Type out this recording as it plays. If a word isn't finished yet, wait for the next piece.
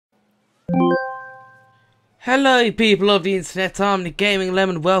Hello people of the internet, I'm the Gaming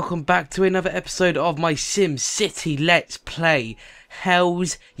Lemon. Welcome back to another episode of my SimCity Let's Play.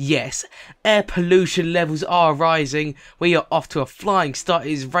 Hells yes, air pollution levels are rising. We are off to a flying start.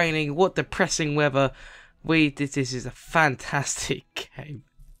 It is raining. What depressing weather. This is a fantastic game.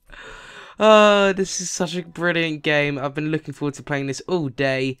 This is such a brilliant game. I've been looking forward to playing this all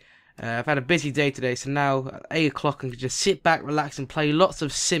day. I've had a busy day today, so now at 8 o'clock I can just sit back, relax and play lots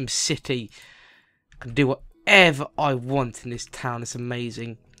of SimCity. I can do whatever I want in this town. It's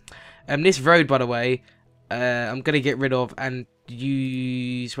amazing. This road, by the way, I'm going to get rid of and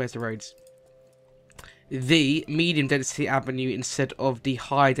use... Where's the roads? The medium density avenue instead of the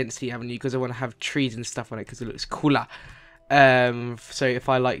high density avenue, because I want to have trees and stuff on it because it looks cooler. So if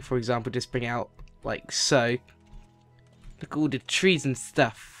I, like, for example, just bring it out like so. Look at all the trees and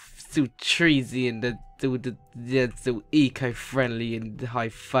stuff. So treesy and so eco-friendly and high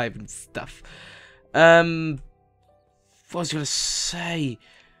five and stuff. What was I gonna say?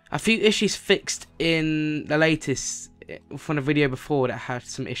 A few issues fixed in the latest from the video before that had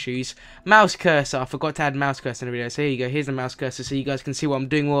some issues. Mouse cursor, I forgot to add mouse cursor in the video, so here you go, here's the mouse cursor so you guys can see what I'm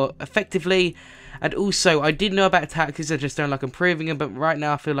doing more effectively. And also, I did know about taxes, I just don't like improving them, but right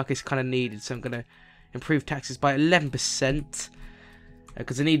now I feel like it's kind of needed, so I'm gonna improve taxes by 11%.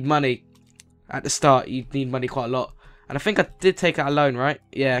 Because I need money. At the start, you need money quite a lot. And I think I did take out a loan, right?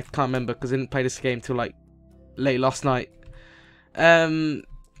 Yeah, I can't remember because I didn't play this game till like late last night. And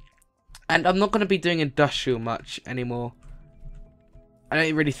I'm not going to be doing industrial much anymore. I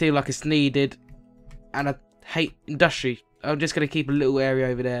don't really feel like it's needed. And I hate industry. I'm just going to keep a little area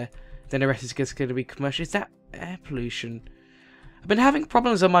over there. Then the rest is just going to be commercial. Is that air pollution? I've been having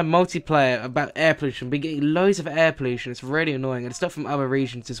problems on my multiplayer about air pollution. I've been getting loads of air pollution. It's really annoying. And it's not from other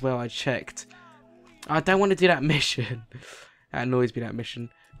regions as well, I checked. I don't want to do that mission. That annoys me, that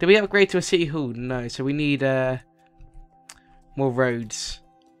mission. Did we upgrade to a city hall? No. So we need more roads.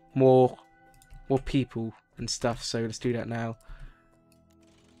 More people and stuff. So let's do that now.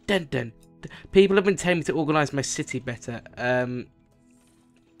 Dun dun. People have been telling me to organise my city better.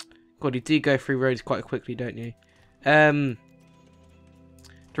 God, you do go through roads quite quickly, don't you? The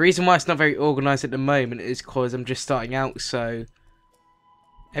reason why it's not very organised at the moment is because I'm just starting out, so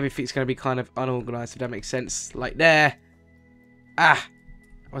everything's going to be kind of unorganised, if that makes sense. Like there. Ah!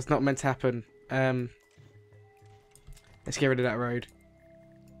 That was not meant to happen. Let's get rid of that road.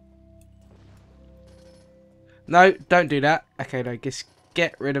 No, don't do that. Okay, no, just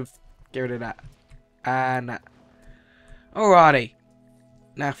get rid of that. And that. Alrighty.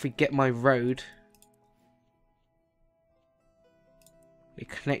 Now if we get my road, we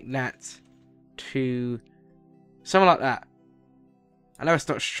connect that to something like that. I know it's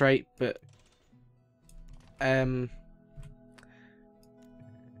not straight, but it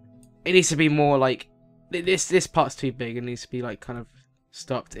needs to be more like this part's too big. It needs to be like kind of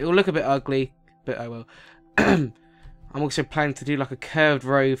stopped. It will look a bit ugly, but I will. I'm also planning to do like a curved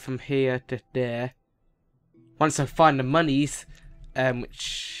road from here to there. Once I find the monies,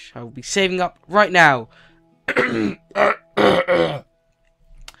 which I will be saving up right now.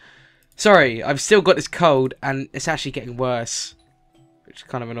 Sorry, I've still got this cold, and it's actually getting worse, which is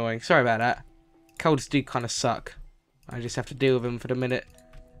kind of annoying. Sorry about that. Colds do kind of suck. I just have to deal with them for the minute.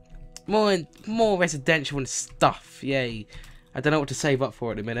 More residential and stuff. Yay! I don't know what to save up for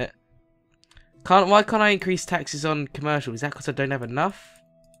at the minute. Why can't I increase taxes on commercial? Is that because I don't have enough?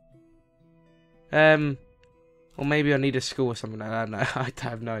 Or maybe I need a school or something. I don't know. I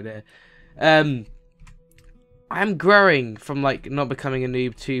have no idea. I'm growing from like not becoming a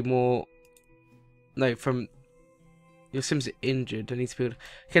noob to more. No, from your Sims are injured. I need to build.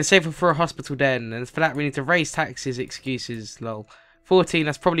 Okay, save for a hospital then, and for that we need to raise taxes. Excuses, lol. 14.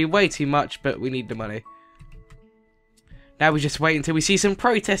 That's probably way too much, but we need the money. Now we just wait until we see some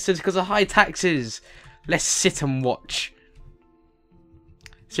protesters because of high taxes. Let's sit and watch.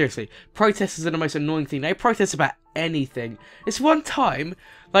 Seriously, protesters are the most annoying thing. They protest about anything. It's one time,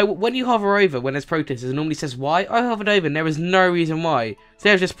 like when you hover over when there's protesters, it normally says why. I hovered over and there was no reason why. So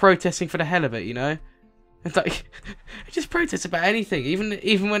they were just protesting for the hell of it, you know? It's like, they just protest about anything,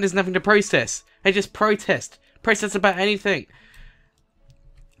 even when there's nothing to protest. They just protest about anything.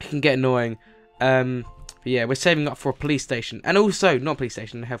 It can get annoying. But yeah, we're saving up for a police station, and also not police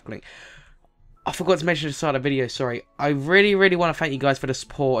station, a health clinic. I forgot to mention at the start of the video, sorry. I really want to thank you guys for the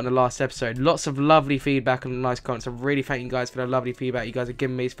support on the last episode. Lots of lovely feedback and nice comments. I really thank you guys for the lovely feedback you guys have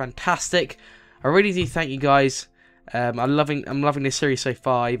given me. It's fantastic. I really do thank you guys. I'm loving this series so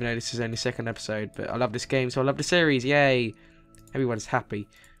far, even though this is only the second episode. But I love this game, so I love the series. Yay. Everyone's happy.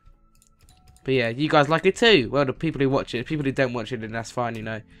 But yeah, you guys like it too. Well, the people who watch it. People who don't watch it, then that's fine, you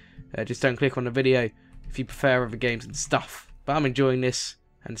know. Just don't click on the video. if you prefer other games and stuff. But I'm enjoying this,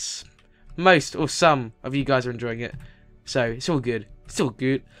 and most or some of you guys are enjoying it. So it's all good. It's all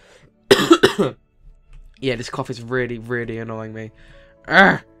good. Yeah, this cough is really, really annoying me.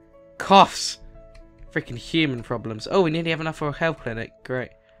 Urgh! Coughs! Freaking human problems. Oh, we nearly have enough for a health clinic. Great.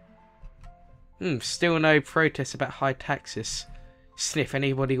 Still no protests about high taxes. Sniff,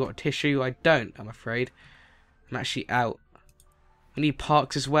 anybody got a tissue? I don't, I'm afraid. I'm actually out. We need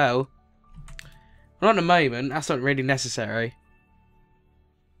parks as well. Well, not at the moment. That's not really necessary.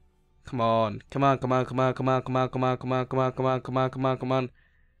 Come on. Come on, come on, come on, come on, come on, come on, come on, come on, come on, come on, come on, come on.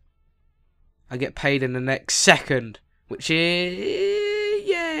 I get paid in the next second. Which is...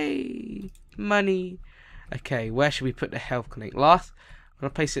 Yay! Money. Okay, where should we put the health clinic? Last, I'm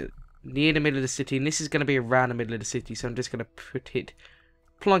going to place it near the middle of the city. And this is going to be around the middle of the city. So I'm just going to put it...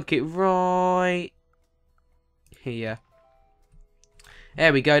 Plunk it right... here.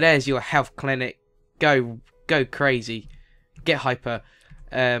 There we go. There's your health clinic. Go crazy. Get hyper.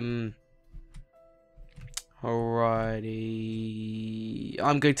 Alrighty.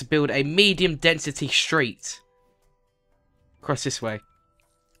 I'm going to build a medium density street. Across this way.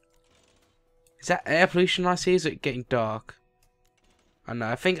 Is that air pollution I see? Is it getting dark? I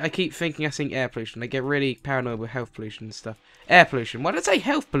know. I keep thinking I'm seeing air pollution. I get really paranoid with health pollution and stuff. Air pollution. Why did I say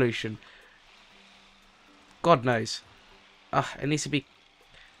health pollution? God knows. It needs to be...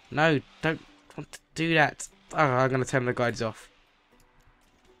 No, don't want to do that. I'm going to turn the guides off.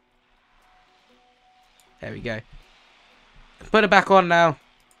 There we go. Put it back on now.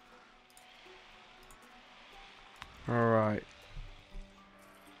 Alright.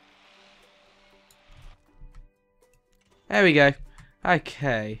 There we go.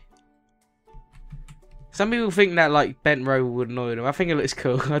 Okay. Some people think that, like, bent row would annoy them. I think it looks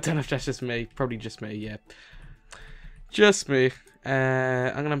cool. I don't know if that's just me. Probably just me, yeah. Just me.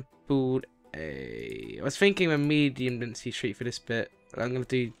 I'm going to build a... I was thinking of a medium density street for this bit. I'm going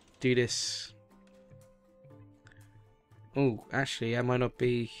to do this... Oh, actually, I might not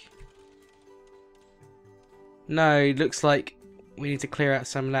be... No, it looks like we need to clear out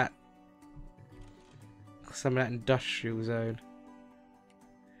some of that industrial zone.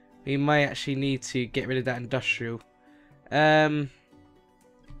 We might actually need to get rid of that industrial. Or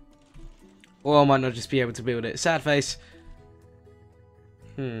I might not just be able to build it. Sad face.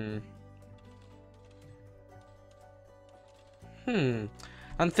 I'm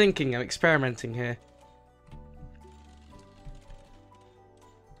thinking, I'm experimenting here.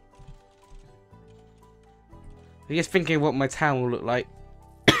 I'm just thinking what my town will look like.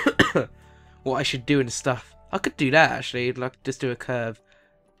 What I should do and stuff. I could do that actually, like just do a curve.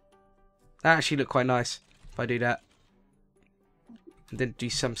 That actually look quite nice if I do that. And then do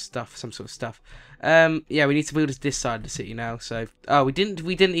some stuff, some sort of stuff. Yeah, we need to build this side of the city now. So, we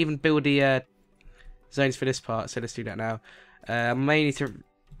didn't even build the zones for this part. So let's do that now. I may need to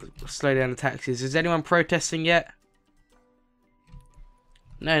slow down the taxes. Is anyone protesting yet?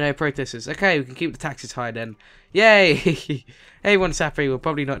 No protesters. Okay, we can keep the taxes high then. Yay! Everyone's happy. Well,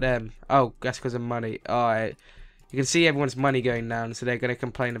 probably not them. Oh, that's because of money. Alright. You can see everyone's money going down, so they're going to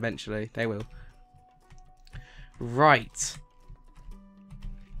complain eventually. They will. Right.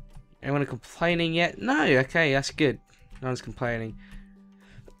 Anyone complaining yet? No. Okay, that's good. No one's complaining.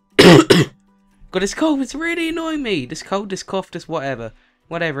 God, this cold is really annoying me. This cold, this cough, this whatever.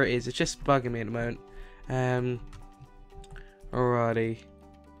 Whatever it is. It's just bugging me at the moment. Alrighty.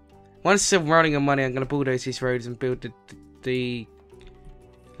 Once I'm running on money, I'm going to bulldoze these roads and build the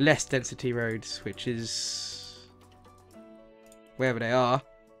less density roads, which is wherever they are.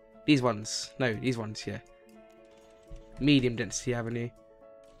 These ones. No, these ones, yeah. Medium density avenue.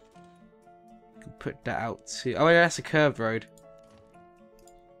 Can put that out to... Oh, yeah, that's a curved road.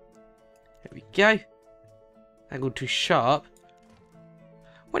 There we go. Angle too sharp.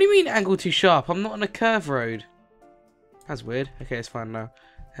 What do you mean angle too sharp? I'm not on a curved road. That's weird. Okay, it's fine now.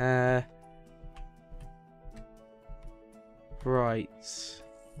 Right.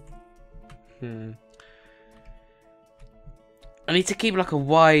 I need to keep like a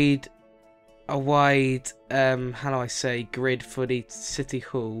wide how do I say, grid for the city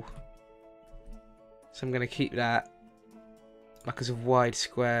hall. So I'm gonna keep that like as a wide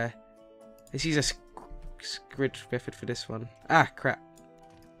square. Let's use a grid method for this one. Ah, crap.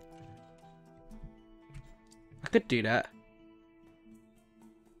 I could do that.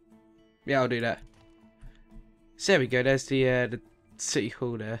 Yeah, I'll do that. So there we go. There's the city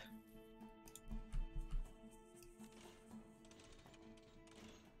hall there.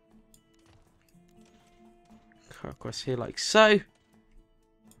 Cut across here like so.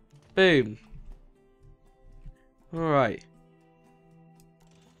 Boom. Alright.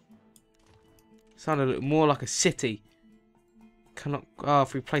 Sounded a little more like a city. Cannot. Oh,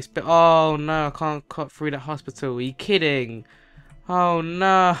 if we place. Oh no, I can't cut through that hospital. Are you kidding? Oh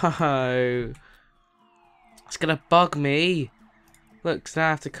no. It's gonna bug me. Look, so now I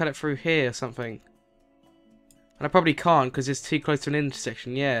have to cut it through here or something. And I probably can't because it's too close to an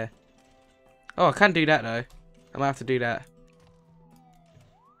intersection, yeah. Oh, I can do that though. I might have to do that.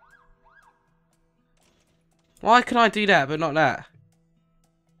 Why can I do that but not that?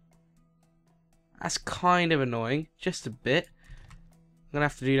 That's kind of annoying. Just a bit. I'm gonna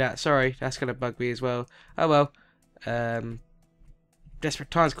have to do that. Sorry, that's gonna bug me as well. Oh well.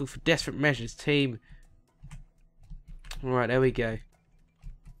 Desperate times call for desperate measures, team. Alright, there we go.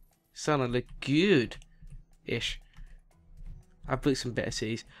 Starting to look good. Ish. I've booked some better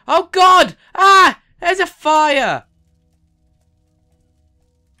seas. Oh god! Ah! There's a fire!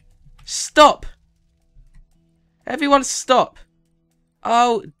 Stop! Everyone stop!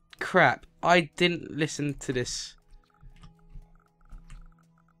 Oh crap. I didn't listen to this.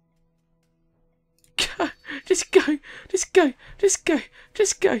 Go! Just go! Just go! Just go!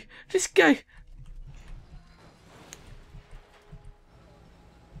 Just go! Just go!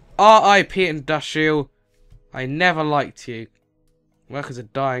 R.I.P. Industrial. I never liked you. Workers are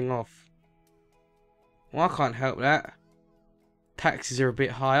dying off. Well, I can't help that. Taxes are a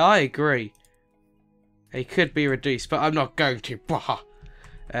bit high. I agree. They could be reduced, but I'm not going to.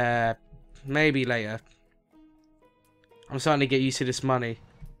 Maybe later. I'm starting to get used to this money.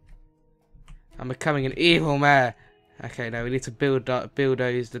 I'm becoming an evil mayor. Okay, now we need to build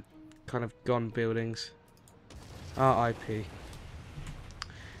those the kind of gone buildings. R.I.P.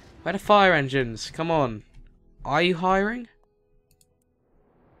 Where are the fire engines? Come on. Are you hiring?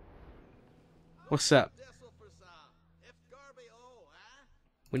 What's up?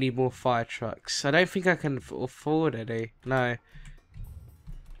 We need more fire trucks. I don't think I can afford any. No.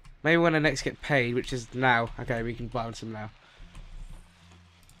 Maybe when I next get paid, which is now. Okay, we can buy some now.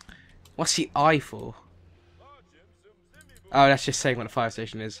 What's the I for? Oh, that's just saying what a fire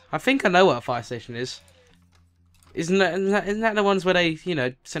station is. I think I know what a fire station is. Isn't that the ones where they, you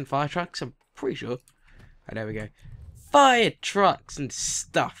know, send fire trucks? I'm pretty sure. Oh, there we go. Fire trucks and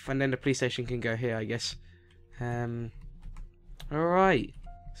stuff. And then the police station can go here, I guess. Alright.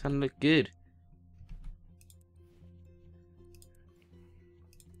 Sound look good.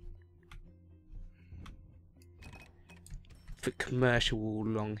 Put commercial all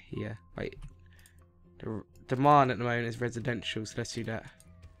along here. Wait. The demand at the moment is residential, so let's do that.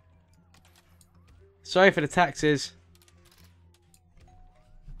 Sorry for the taxes.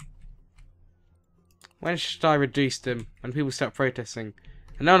 When should I reduce them? When people start protesting.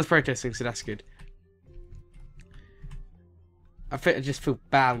 And no one's protesting, so that's good. I just feel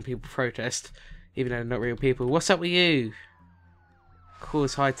bad when people protest, even though they're not real people. What's up with you?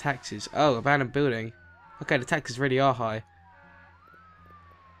 Cause high taxes. Oh, abandoned building. Okay, the taxes really are high.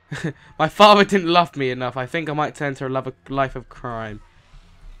 My father didn't love me enough. I think I might turn to a life of crime.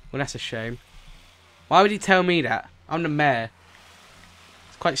 Well, that's a shame. Why would he tell me that? I'm the mayor.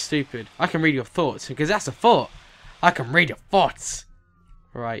 It's quite stupid. I can read your thoughts, because that's a thought. I can read your thoughts.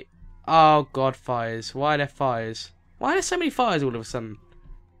 Right. Oh, God, fires. Why are there fires? Why are there so many fires all of a sudden?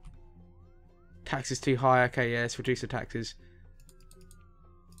 Taxes too high. Okay, yeah, let's reduce the taxes.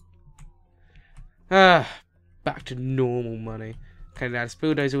 Back to normal money. Okay, now let's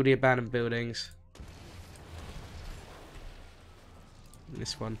bulldoze all the abandoned buildings.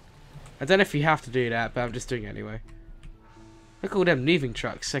 This one. I don't know if you have to do that, but I'm just doing it anyway. Look at all them moving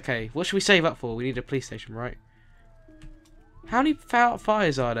trucks. Okay, what should we save up for? We need a police station, right? How many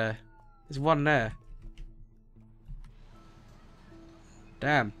fires are there? There's one there.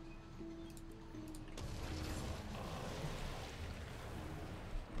 Damn.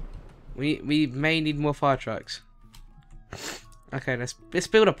 We may need more fire trucks. Okay, let's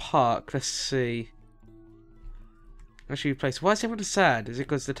build a park. Let's see. Where should we place? Why is everyone sad? Is it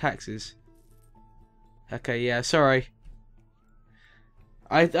because of the taxes? Okay, yeah, sorry.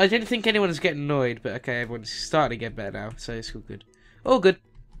 I didn't think anyone was getting annoyed, but okay, everyone's starting to get better now, so it's all good. All good.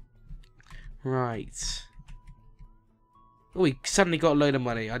 Right. Oh, we suddenly got a load of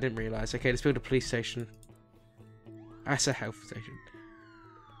money. I didn't realise. Okay, let's build a police station. That's a health station.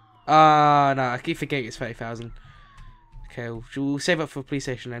 No, I keep forgetting it's 30,000. Okay, we'll save up for a police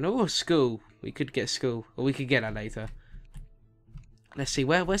station then. Oh, school. We could get a school. Or we could get that later. Let's see,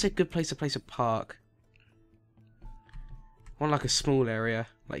 where's a good place to place a park? I want like a small area,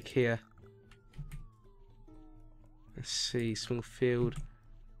 like here. Let's see, small field.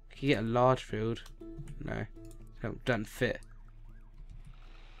 Can you get a large field? No, doesn't fit.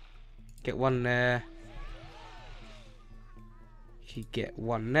 Get one there. You get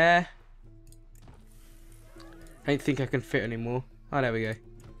one there. I don't think I can fit anymore. Oh, there we go.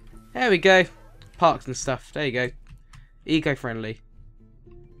 There we go. Parks and stuff. There you go. Eco-friendly.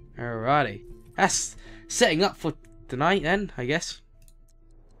 Alrighty. That's setting up for tonight then, I guess.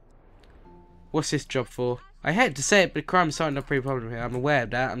 What's this job for? I hate to say it, but crime's starting to be a problem here. I'm aware of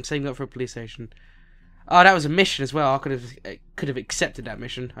that. I'm saving up for a police station. Oh, that was a mission as well. I could have accepted that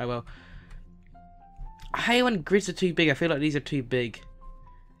mission. Oh well. I hate when grids are too big. I feel like these are too big.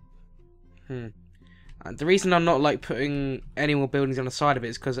 The reason I'm not like putting any more buildings on the side of it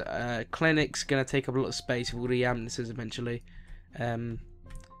is because clinic's gonna take up a lot of space with all the ambulances eventually. So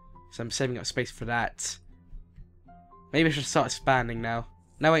I'm saving up space for that. Maybe I should start expanding now.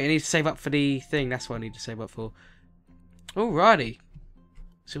 No wait, I need to save up for the thing. That's what I need to save up for. Alrighty.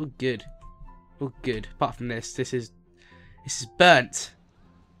 It's all good. All good. Apart from this. This is burnt.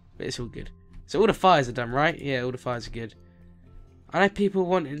 But it's all good. So all the fires are done, right? Yeah, all the fires are good. I know people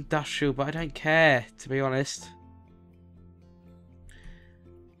want industrial, but I don't care, to be honest.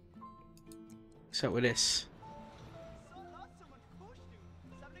 What's up with this?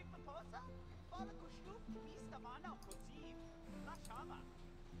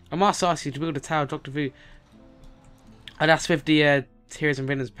 I must ask you to build a tower, Dr. Vu. And that's with the Heroes and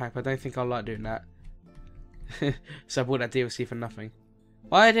Villains pack, but I don't think I'll like doing that. So I bought that DLC for nothing.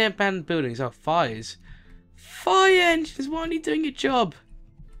 Why are they abandoned buildings? Oh, fires. Fire engines, why aren't you doing your job?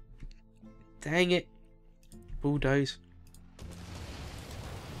 Dang it. Bulldoze.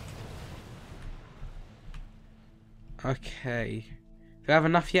 Okay. Do I have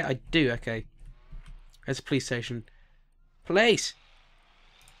enough yet? I do, okay. There's a police station. Police!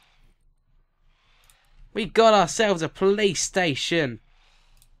 We got ourselves a police station!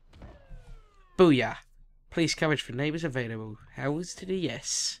 Booyah! Police coverage for neighbours available. Hells to the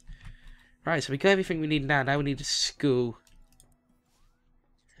yes. Right, so we got everything we need now. Now we need a school.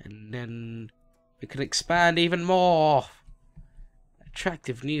 And then we can expand even more.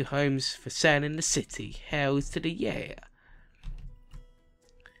 Attractive new homes for sale in the city. Hells to the yeah.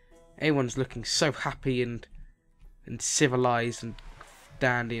 Everyone's looking so happy and civilized and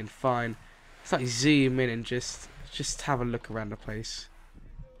dandy and fine. It's like zoom in and just have a look around the place.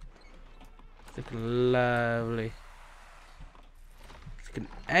 It's looking lovely. It's looking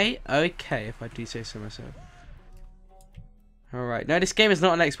A-okay if I do say so myself. Alright, no, this game is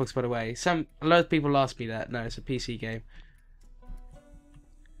not on Xbox, by the way. A lot of people ask me that. No, it's a PC game.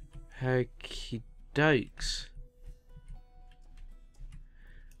 Okie dokes.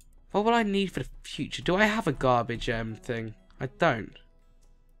 What will I need for the future? Do I have a garbage thing? I don't.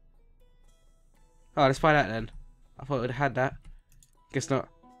 Oh, let's buy that then. I thought I would have had that. Guess not.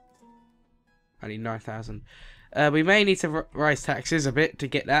 I need 9,000. We may need to rise taxes a bit to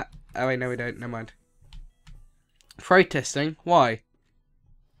get that. Oh wait, no we don't. Never mind. Protesting? Why?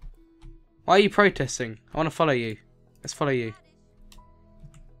 Why are you protesting? I want to follow you. Let's follow you.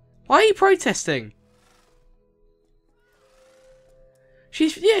 Why are you protesting?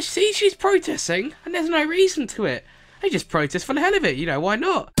 She's protesting, and there's no reason to it. They just protest for the hell of it, you know, why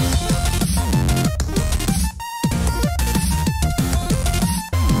not?